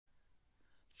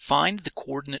Find the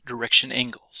coordinate direction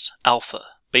angles, alpha,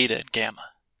 beta, and gamma,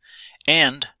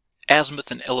 and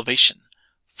azimuth and elevation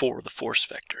for the force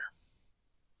vector.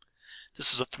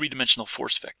 This is a three-dimensional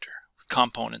force vector with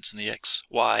components in the x,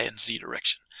 y, and z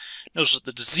direction. Notice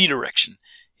that the z direction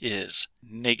is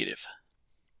negative.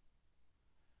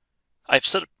 I've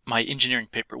set up my engineering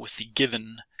paper with the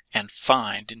given and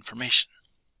find information.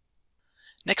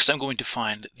 Next, I'm going to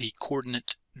find the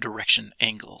coordinate direction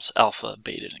angles, alpha,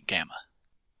 beta, and gamma.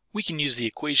 We can use the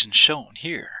equation shown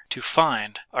here to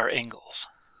find our angles.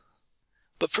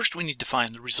 But first we need to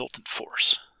find the resultant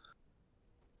force.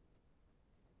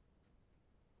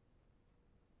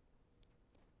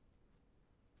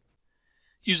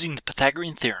 Using the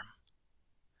Pythagorean theorem,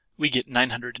 we get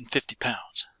 950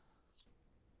 pounds.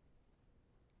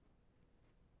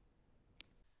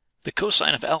 The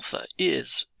cosine of alpha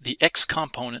is the x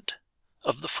component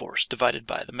of the force divided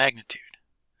by the magnitude.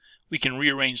 We can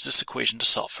rearrange this equation to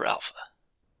solve for alpha.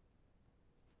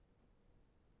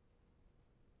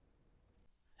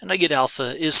 And I get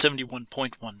alpha is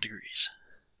 71.1 degrees.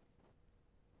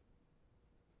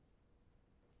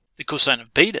 The cosine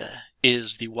of beta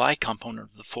is the y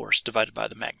component of the force divided by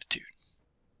the magnitude.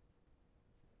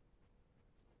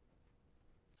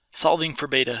 Solving for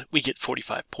beta, we get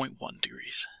 45.1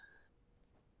 degrees.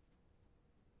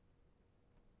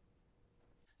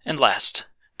 And last,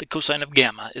 the cosine of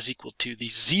gamma is equal to the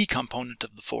z component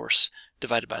of the force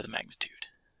divided by the magnitude.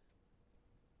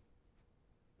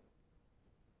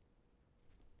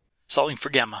 Solving for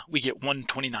gamma, we get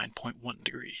 129.1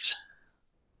 degrees.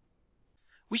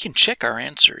 We can check our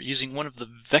answer using one of the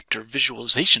vector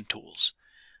visualization tools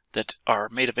that are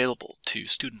made available to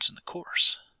students in the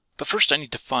course. But first I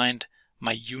need to find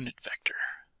my unit vector.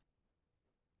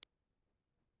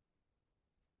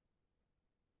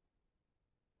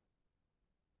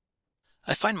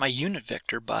 I find my unit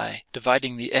vector by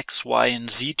dividing the x, y, and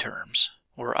z terms,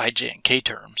 or ij and k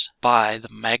terms, by the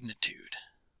magnitude.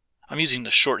 I'm using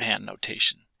the shorthand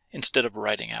notation instead of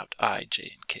writing out I,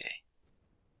 j, and k.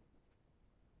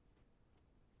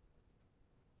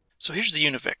 So here's the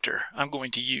unit vector I'm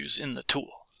going to use in the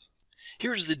tool.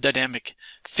 Here's the dynamic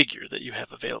figure that you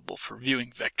have available for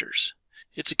viewing vectors.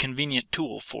 It's a convenient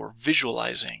tool for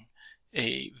visualizing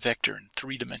a vector in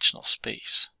three-dimensional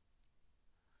space.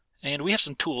 And we have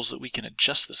some tools that we can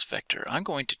adjust this vector. I'm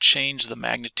going to change the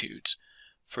magnitudes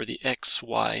for the x,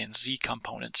 y, and z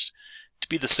components to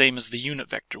be the same as the unit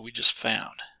vector we just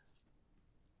found.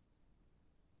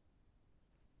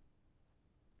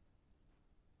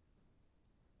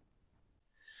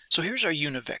 So here's our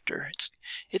unit vector.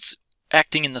 It's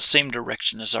acting in the same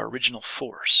direction as our original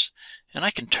force. And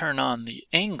I can turn on the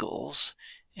angles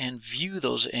and view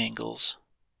those angles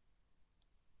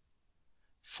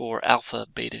for alpha,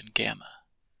 beta, and gamma.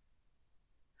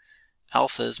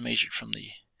 Alpha is measured from the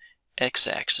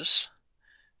x-axis.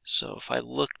 So if I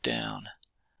look down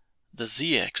the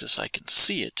z-axis, I can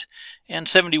see it. And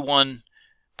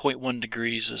 71.1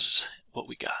 degrees is what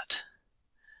we got.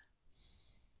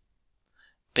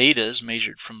 Beta is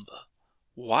measured from the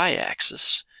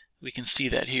y-axis. We can see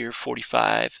that here,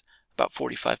 about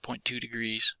 45.2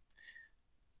 degrees.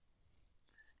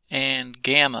 And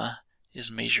gamma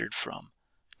is measured from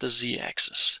the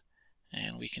z-axis.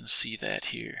 And we can see that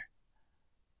here,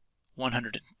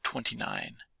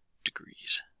 129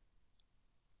 degrees.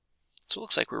 So it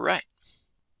looks like we're right.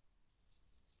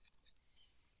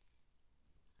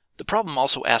 The problem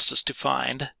also asks us to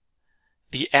find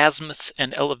the azimuth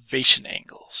and elevation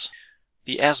angles.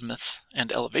 The azimuth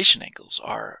and elevation angles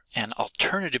are an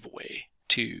alternative way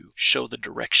to show the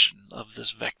direction of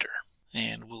this vector.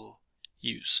 And we'll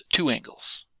use two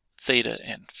angles, theta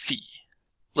and phi.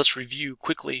 Let's review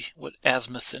quickly what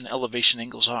azimuth and elevation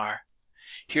angles are.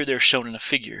 Here they're shown in a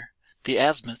figure. The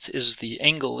azimuth is the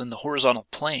angle in the horizontal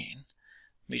plane,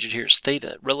 measured here as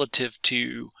theta, relative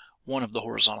to one of the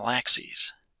horizontal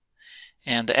axes.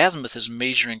 And the azimuth is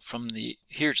measuring from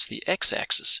here it's the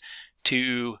x-axis,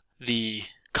 to the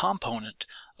component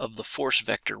of the force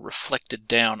vector reflected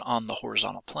down on the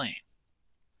horizontal plane.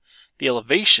 The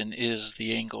elevation is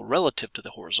the angle relative to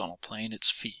the horizontal plane, it's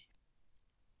phi.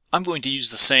 I'm going to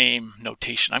use the same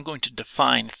notation. I'm going to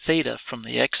define theta from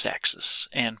the x-axis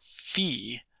and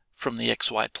phi from the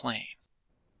xy plane.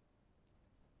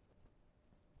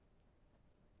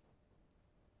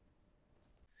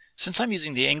 Since I'm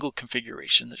using the angle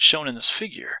configuration that's shown in this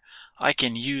figure, I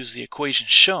can use the equation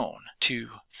shown to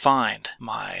find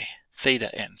my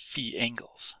theta and phi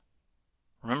angles.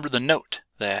 Remember the note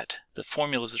that the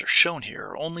formulas that are shown here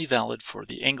are only valid for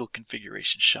the angle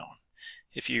configuration shown.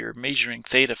 If you're measuring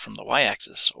theta from the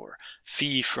y-axis or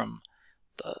phi from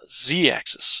the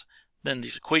z-axis, then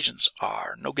these equations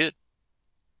are no good.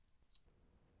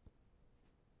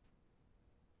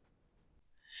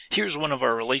 Here's one of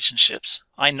our relationships.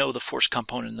 I know the force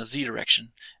component in the z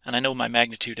direction, and I know my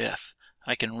magnitude F.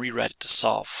 I can rewrite it to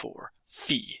solve for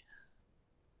phi.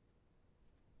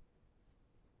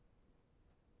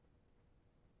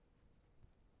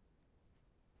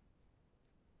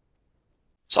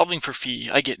 Solving for phi,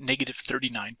 I get negative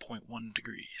 39.1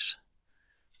 degrees.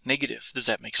 Negative, does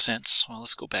that make sense? Well,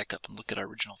 let's go back up and look at our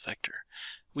original vector.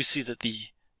 We see that the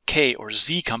k or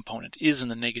z component is in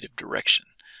the negative direction.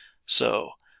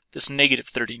 So this negative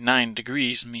 39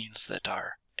 degrees means that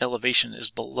our elevation is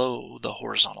below the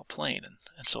horizontal plane.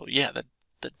 And so, yeah,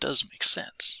 that does make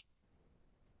sense.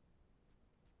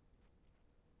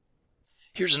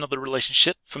 Here's another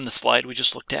relationship from the slide we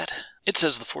just looked at. It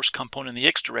says the force component in the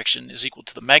x direction is equal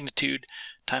to the magnitude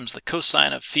times the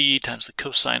cosine of phi times the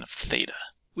cosine of theta.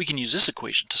 We can use this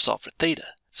equation to solve for theta,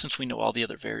 since we know all the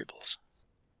other variables.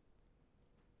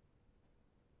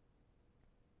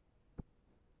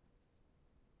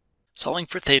 Solving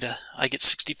for theta, I get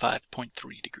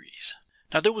 65.3 degrees.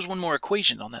 Now there was one more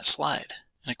equation on that slide,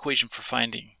 an equation for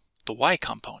finding the y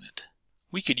component.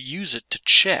 We could use it to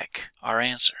check our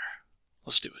answer.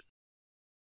 Let's do it.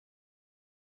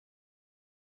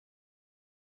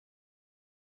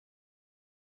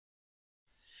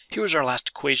 Here's our last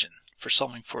equation for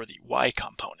solving for the y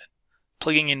component.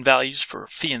 Plugging in values for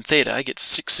phi and theta, I get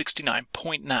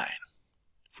 669.9.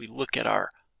 If we look at our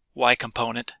y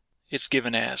component, it's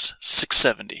given as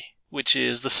 670, which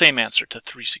is the same answer to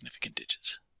 3 significant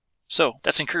digits. So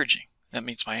that's encouraging. That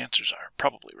means my answers are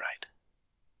probably right.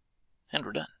 And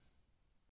we're done.